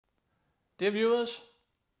Dear viewers,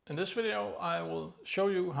 in this video I will show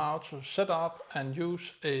you how to set up and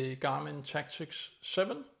use a Garmin Tactix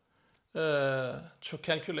 7 to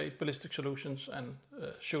calculate ballistic solutions and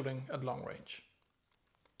shooting at long range.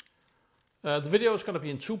 The video is going to be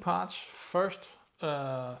in two parts. First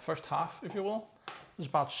half, if you will, is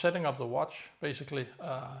about setting up the watch, basically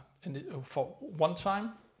for one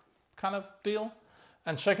time kind of deal.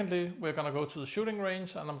 And secondly, we're going to go to the shooting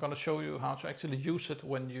range and I'm going to show you how to actually use it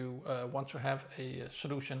when you want to have a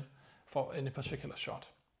solution for any particular shot.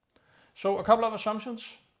 So a couple of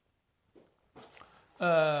assumptions.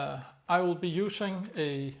 I will be using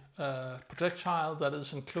a projectile that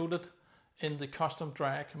is included in the custom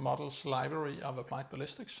drag models library of Applied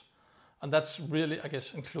Ballistics. And that's really, I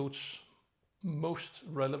guess, includes most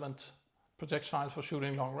relevant projectiles for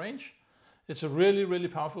shooting long range. It's a really, really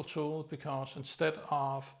powerful tool because instead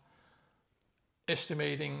of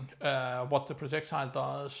estimating what the projectile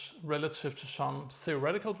does relative to some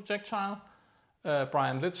theoretical projectile,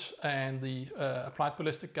 Brian Litz and the Applied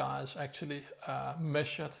Ballistic guys actually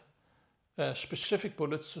measured specific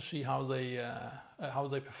bullets to see how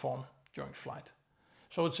they perform during flight.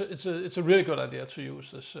 So it's a really good idea to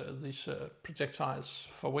use these projectiles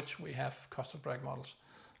for which we have custom drag models.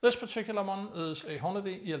 This particular one is a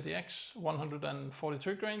Hornady ELDX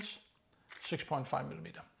 142 grains, 6.5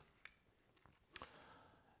 millimeter.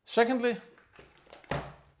 Secondly,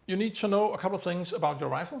 you need to know a couple of things about your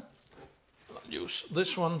rifle. I'll use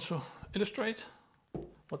this one to illustrate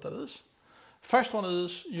what that is. First one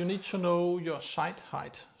is you need to know your sight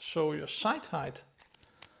height. So your sight height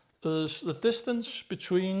is the distance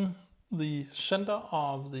between the center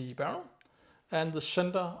of the barrel and the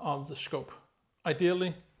center of the scope,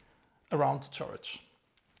 ideally around the turrets.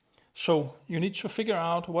 So you need to figure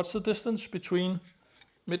out what's the distance between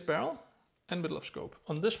mid-barrel and middle of scope.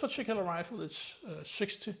 On this particular rifle it's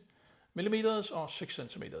 60 millimeters or 6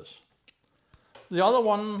 centimeters. The other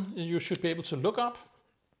one you should be able to look up,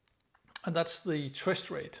 and that's the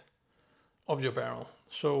twist rate of your barrel.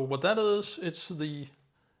 So what that is, it's the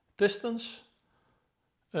distance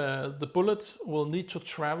the bullet will need to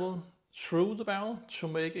travel through the barrel to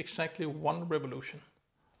make exactly one revolution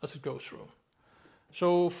as it goes through.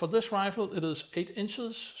 So for this rifle it is 8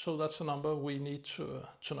 inches, so that's a number we need to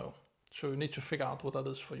know. So you need to figure out what that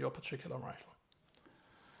is for your particular rifle.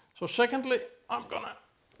 So secondly, I'm gonna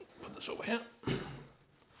put this over here.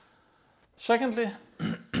 Secondly,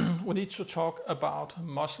 we need to talk about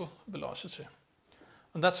muzzle velocity.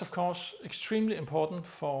 And that's of course extremely important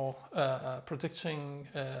for predicting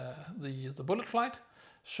the bullet flight.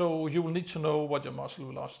 So you will need to know what your muzzle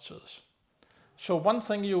velocity is. So one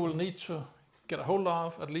thing you will need to get a hold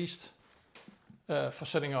of, at least for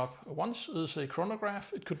setting up once, is a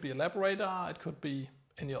chronograph. It could be a lab radar, it could be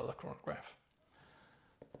any other chronograph.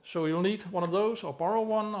 So you'll need one of those, or borrow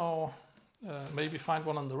one, or maybe find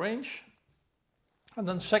one on the range. And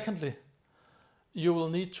then secondly, you will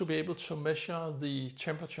need to be able to measure the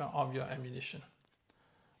temperature of your ammunition.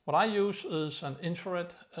 What I use is an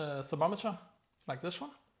infrared thermometer, like this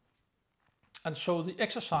one. And so the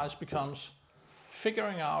exercise becomes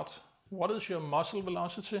figuring out what is your muzzle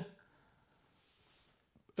velocity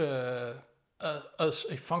as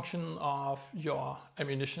a function of your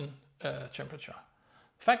ammunition temperature.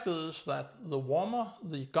 The fact is that the warmer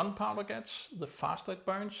the gunpowder gets, the faster it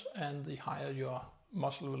burns and the higher your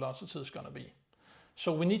muzzle velocity is going to be.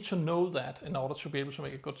 So we need to know that in order to be able to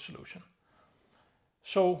make a good solution.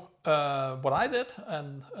 So what I did,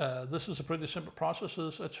 and this is a pretty simple process,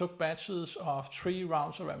 is I took batches of 3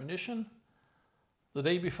 rounds of ammunition. The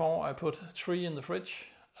day before I put 3 in the fridge,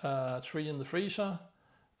 3 in the freezer,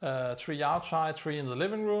 3 outside, 3 in the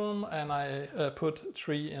living room, and I put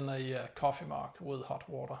 3 in a coffee mug with hot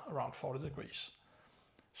water around 40 degrees.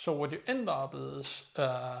 So what you end up is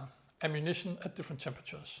ammunition at different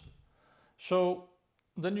temperatures. So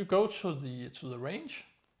then you go to the range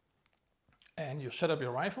and you set up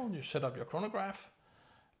your rifle, you set up your chronograph,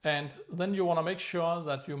 and then you want to make sure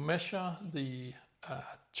that you measure the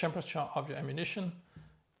temperature of your ammunition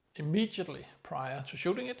immediately prior to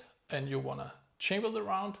shooting it, and you want to chamber the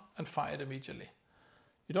round and fire it immediately.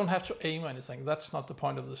 You don't have to aim anything, that's not the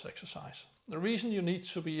point of this exercise. The reason you need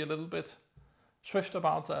to be a little bit swift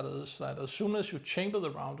about that is that as soon as you chamber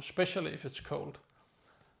the round, especially if it's cold,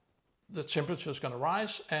 the temperature is going to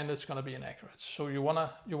rise and it's going to be inaccurate. So you want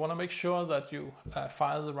to make sure that you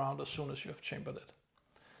fire the round as soon as you have chambered it.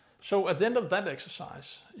 So at the end of that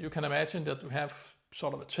exercise, you can imagine that we have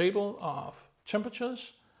sort of a table of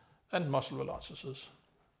temperatures and muzzle velocities.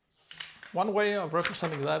 One way of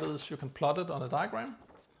representing that is you can plot it on a diagram.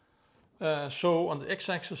 So on the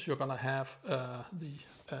x-axis you're going to have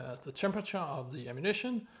the temperature of the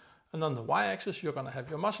ammunition, and on the y-axis you're going to have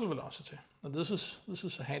your muzzle velocity. And this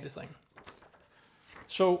is a handy thing.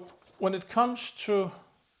 So when it comes to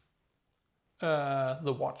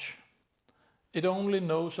the watch, it only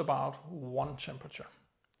knows about one temperature,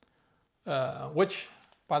 which,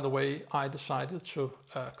 by the way, I decided to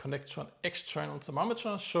connect to an external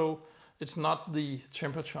thermometer, so it's not the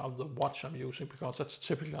temperature of the watch I'm using, because that's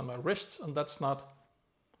typically on my wrist, and that's not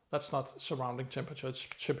surrounding temperature, it's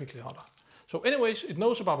typically hotter. So anyways, it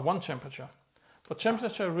knows about one temperature, but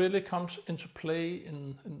temperature really comes into play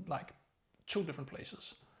in like two different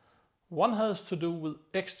places. One has to do with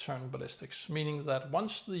external ballistics, meaning that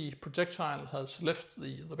once the projectile has left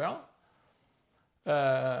the barrel,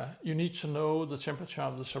 you need to know the temperature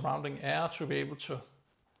of the surrounding air to be able to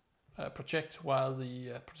project where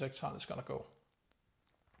the projectile is going to go.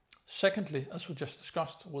 Secondly, as we just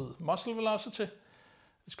discussed with muzzle velocity,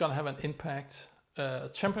 it's going to have an impact,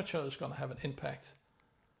 temperature is going to have an impact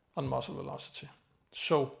on muzzle velocity.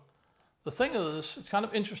 So the thing is, it's kind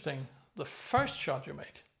of interesting, the first shot you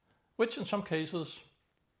make, which in some cases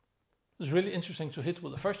is really interesting to hit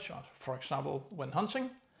with the first shot. For example, when hunting,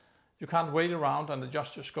 you can't wait around and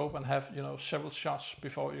adjust your scope and have several shots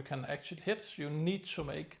before you can actually hit. So you need to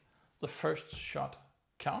make the first shot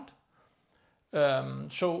count.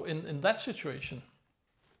 So in that situation,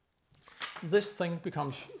 this thing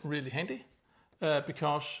becomes really handy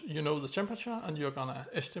because you know the temperature and you're gonna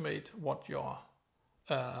estimate what your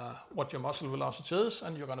muzzle velocity is,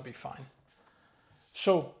 and you're gonna be fine.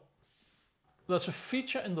 So there's a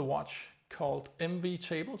feature in the watch called MV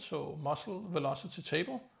table, so muzzle velocity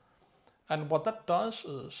table. And what that does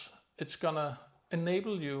is it's gonna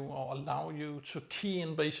enable you or allow you to key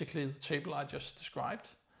in basically the table I just described.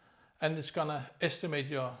 And it's gonna estimate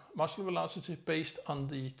your muzzle velocity based on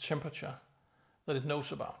the temperature that it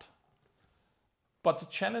knows about. But the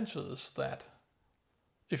challenge is that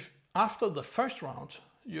if after the first round,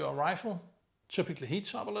 your rifle typically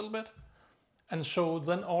heats up a little bit, and so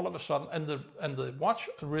then all of a sudden, and the watch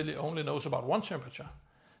really only knows about one temperature.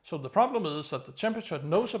 So the problem is that the temperature it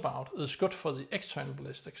knows about is good for the external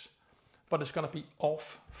ballistics, but it's going to be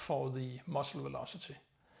off for the muzzle velocity.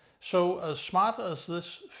 So as smart as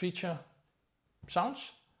this feature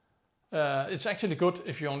sounds, it's actually good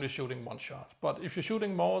if you're only shooting one shot. But if you're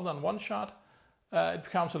shooting more than one shot, it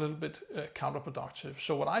becomes a little bit counterproductive.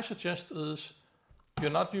 So what I suggest is you're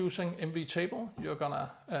not using MV table, you're gonna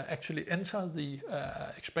actually enter the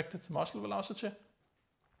expected muzzle velocity.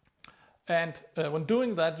 And when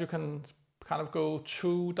doing that, you can kind of go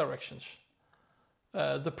two directions.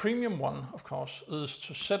 The premium one, of course, is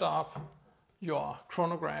to set up your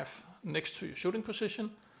chronograph next to your shooting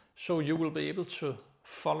position, so you will be able to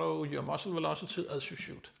follow your muzzle velocity as you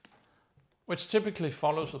shoot, which typically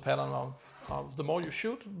follows the pattern of the more you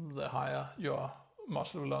shoot, the higher your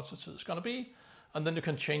muzzle velocity is going to be. And then you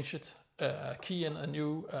can change it, key in a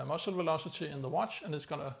new muzzle velocity in the watch, and it's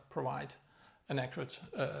going to provide an accurate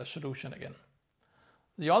solution again.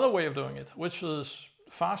 The other way of doing it, which is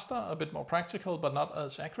faster, a bit more practical, but not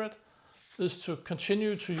as accurate, is to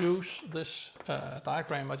continue to use this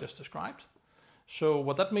diagram I just described. So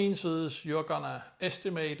what that means is you're going to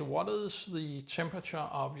estimate what is the temperature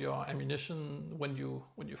of your ammunition when you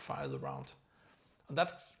fire the round. And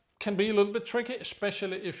that can be a little bit tricky,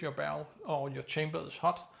 especially if your barrel or your chamber is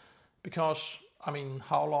hot, because I mean,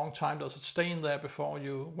 how long time does it stay in there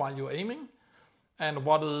while you're aiming, and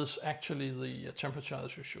what is actually the temperature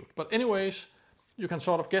as you shoot. But anyways, you can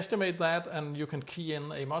sort of guesstimate that, and you can key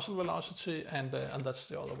in a muzzle velocity, and that's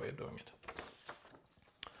the other way of doing it.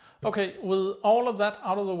 Okay, with all of that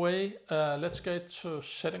out of the way, let's get to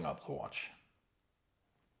setting up the watch.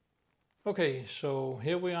 Okay, so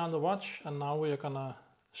here we are on the watch, and now we are gonna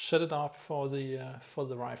set it up for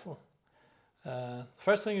the rifle.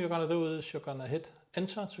 First thing you're going to do is you're going to hit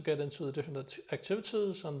enter to get into the different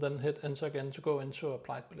activities, and then hit enter again to go into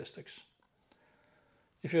applied ballistics.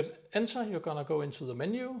 If you hit enter, you're going to go into the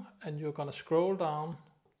menu and you're going to scroll down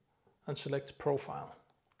and select profile.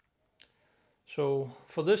 So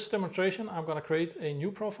for this demonstration, I'm going to create a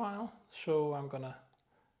new profile. So I'm going to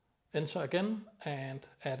enter again and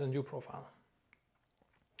add a new profile.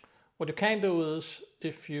 What you can do is,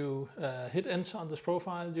 if you hit enter on this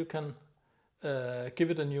profile, you can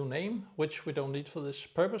give it a new name, which we don't need for this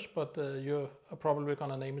purpose, but you're probably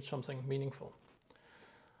going to name it something meaningful.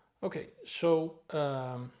 Okay, so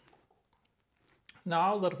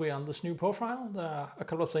now that we're on this new profile, there are a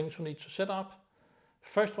couple of things we need to set up.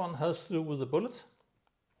 First one has to do with the bullet.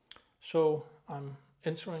 So I'm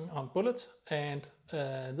entering on bullet, and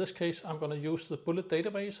in this case I'm going to use the bullet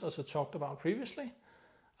database as I talked about previously.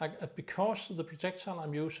 Because the projectile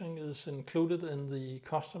I'm using is included in the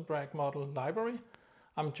custom drag model library,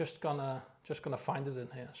 I'm just gonna find it in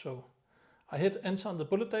here. So I hit enter on the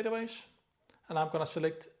bullet database, and I'm gonna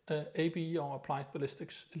select AB or Applied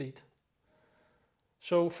Ballistics Elite.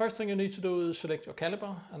 So first thing you need to do is select your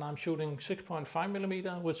caliber, and I'm shooting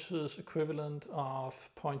 6.5mm, which is equivalent of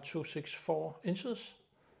 0.264 inches.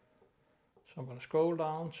 So I'm going to scroll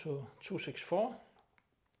down to 264,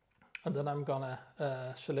 and then I'm going to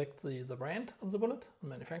select the brand of the bullet, the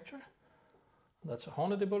manufacturer. That's a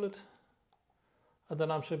Hornady bullet. And then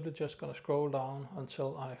I'm simply just going to scroll down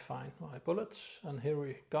until I find my bullets, and here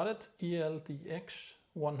we got it, ELDX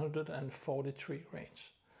 143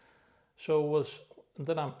 range. And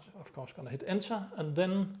then I'm of course going to hit enter, and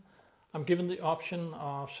then I'm given the option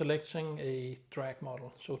of selecting a drag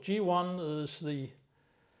model. So G1 is the,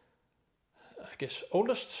 I guess,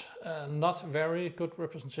 oldest, not very good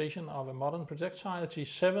representation of a modern projectile.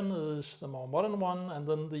 G7 is the more modern one, and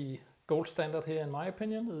then the gold standard here, in my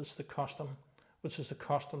opinion, is the custom, which is the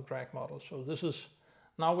custom drag model. So this is,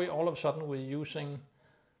 now all of a sudden we're using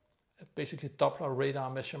basically Doppler radar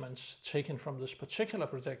measurements taken from this particular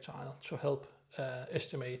projectile to help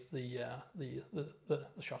estimate the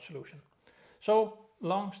shot solution. So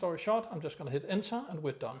long story short, I'm just going to hit enter and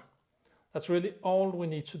we're done. That's really all we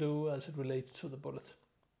need to do as it relates to the bullet.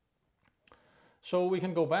 So we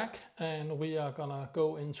can go back and we are going to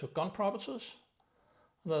go into gun properties.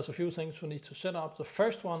 There's a few things we need to set up. The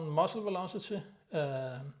first one, muzzle velocity.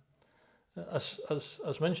 As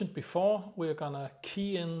mentioned before, we're going to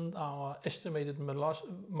key in our estimated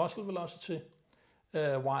muzzle velocity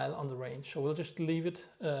while on the range. So we'll just leave it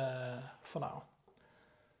for now.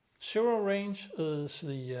 Zero range is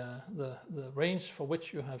the range for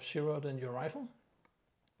which you have zeroed in your rifle.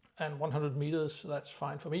 And 100 meters, that's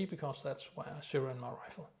fine for me because that's why I zero in my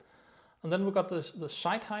rifle. And then we've got the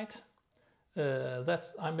sight height.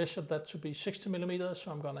 I measured that to be 60 millimeters,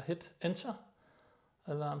 so I'm going to hit enter.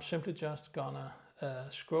 And I'm simply just going to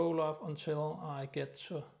scroll up until I get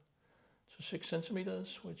to 6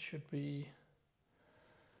 centimeters, which should be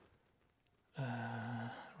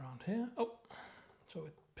around here. Oh, so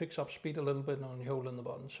it picks up speed a little bit when you hold in the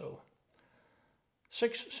button. So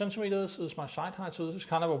 6 centimeters is my sight height. So this is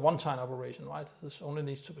kind of a one-time operation, right? This only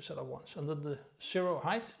needs to be set up once. And then the zero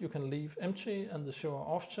height you can leave empty, and the zero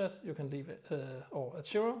offset you can leave or at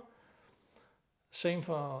zero. Same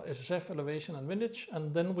for SSF, elevation and windage.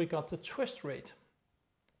 And then we got the twist rate.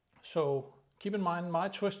 So keep in mind my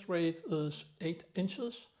twist rate is 8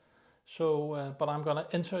 inches. So, but I'm going to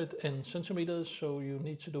enter it in centimeters, so you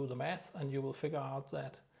need to do the math, and you will figure out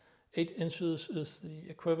that 8 inches is the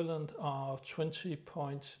equivalent of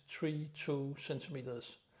 20.32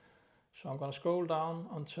 centimeters. So I'm going to scroll down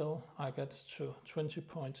until I get to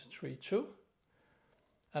 20.32.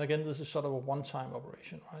 And again, this is sort of a one-time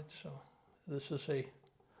operation, right? So this is a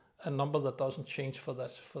number that doesn't change for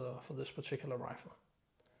this particular rifle.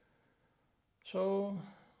 So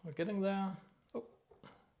we're getting there.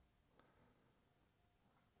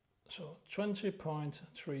 So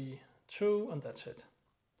 20.32, and that's it.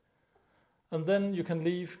 And then you can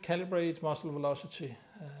leave calibrate muzzle velocity.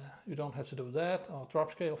 You don't have to do that, or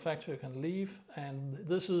drop scale factor you can leave. And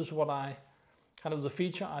this is what kind of the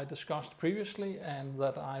feature I discussed previously, and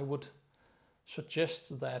that I would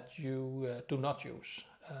suggest that you do not use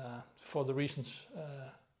for the reasons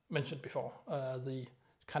mentioned before. The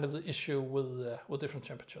kind of the issue with different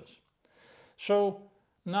temperatures. So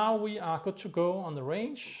now we are good to go on the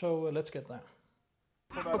range, so let's get there.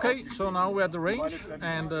 Okay, so now we're at the range,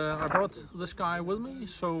 and I brought this guy with me,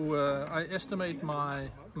 so I estimate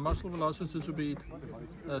my muzzle velocity to be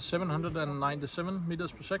 797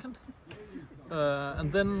 meters per second.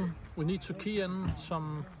 And then we need to key in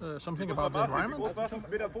something about the environment.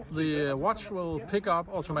 The watch will pick up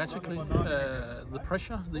automatically the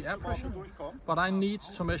pressure, the air pressure, but I need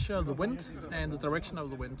to measure the wind and the direction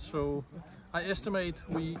of the wind. So I estimate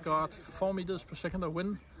we got 4 meters per second of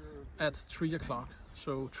wind at 3 o'clock.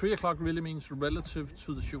 So 3 o'clock really means relative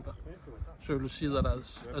to the shooter. So you'll see that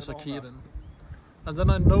as I key it in. And then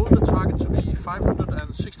I know the target to be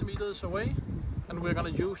 560 meters away, and we're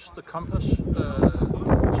going to use the compass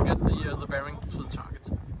to get the bearing to the target.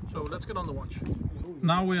 So let's get on the watch.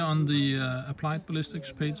 Now we're on the Applied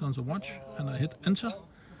Ballistics page on the watch, and I hit enter.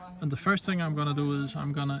 And the first thing I'm going to do is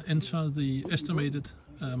I'm going to enter the estimated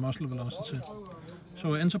muzzle velocity.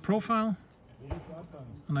 So I enter profile,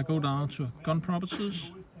 and I go down to gun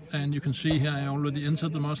properties, and you can see here I already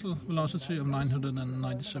entered the muzzle velocity of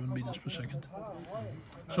 997 meters per second.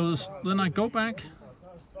 So then I go back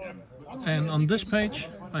And on this page,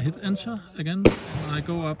 I hit enter again, and I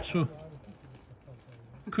go up to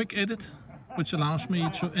quick edit, which allows me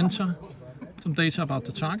to enter some data about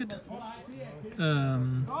the target.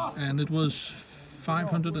 And it was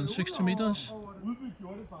 560 meters.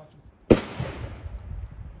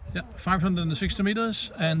 Yeah, 560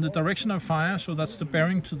 meters, and the direction of fire, so that's the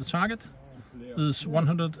bearing to the target, is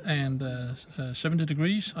 170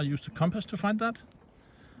 degrees. I used the compass to find that.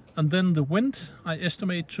 And then the wind I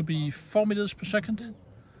estimate to be 4 meters per second.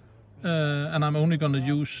 And I'm only going to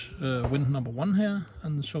use wind number 1 here.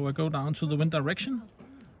 And so I go down to the wind direction,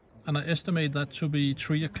 and I estimate that to be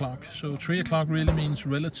 3 o'clock. So 3 o'clock really means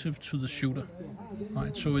relative to the shooter,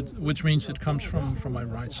 right? So which means it comes from my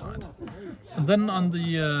right side. And then on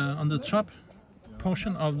the top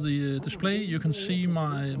portion of the display, you can see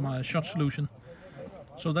my shot solution.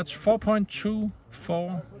 So that's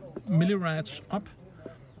 4.24 millirads up,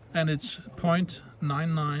 and it's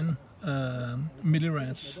 0.99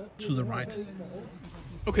 millirads to the right.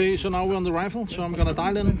 Okay, so now we're on the rifle, so I'm gonna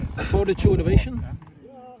dial in 42 elevation,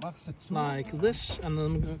 like this, and then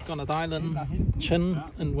I'm gonna dial in 10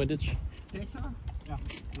 in windage.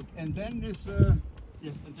 And then is so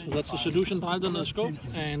that's the solution dialed in the scope,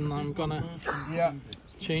 and I'm gonna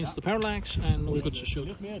change the parallax, and we're good to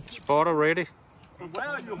shoot. Spotter ready. where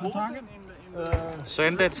are you holding?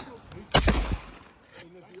 Send it.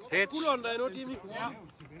 Hit.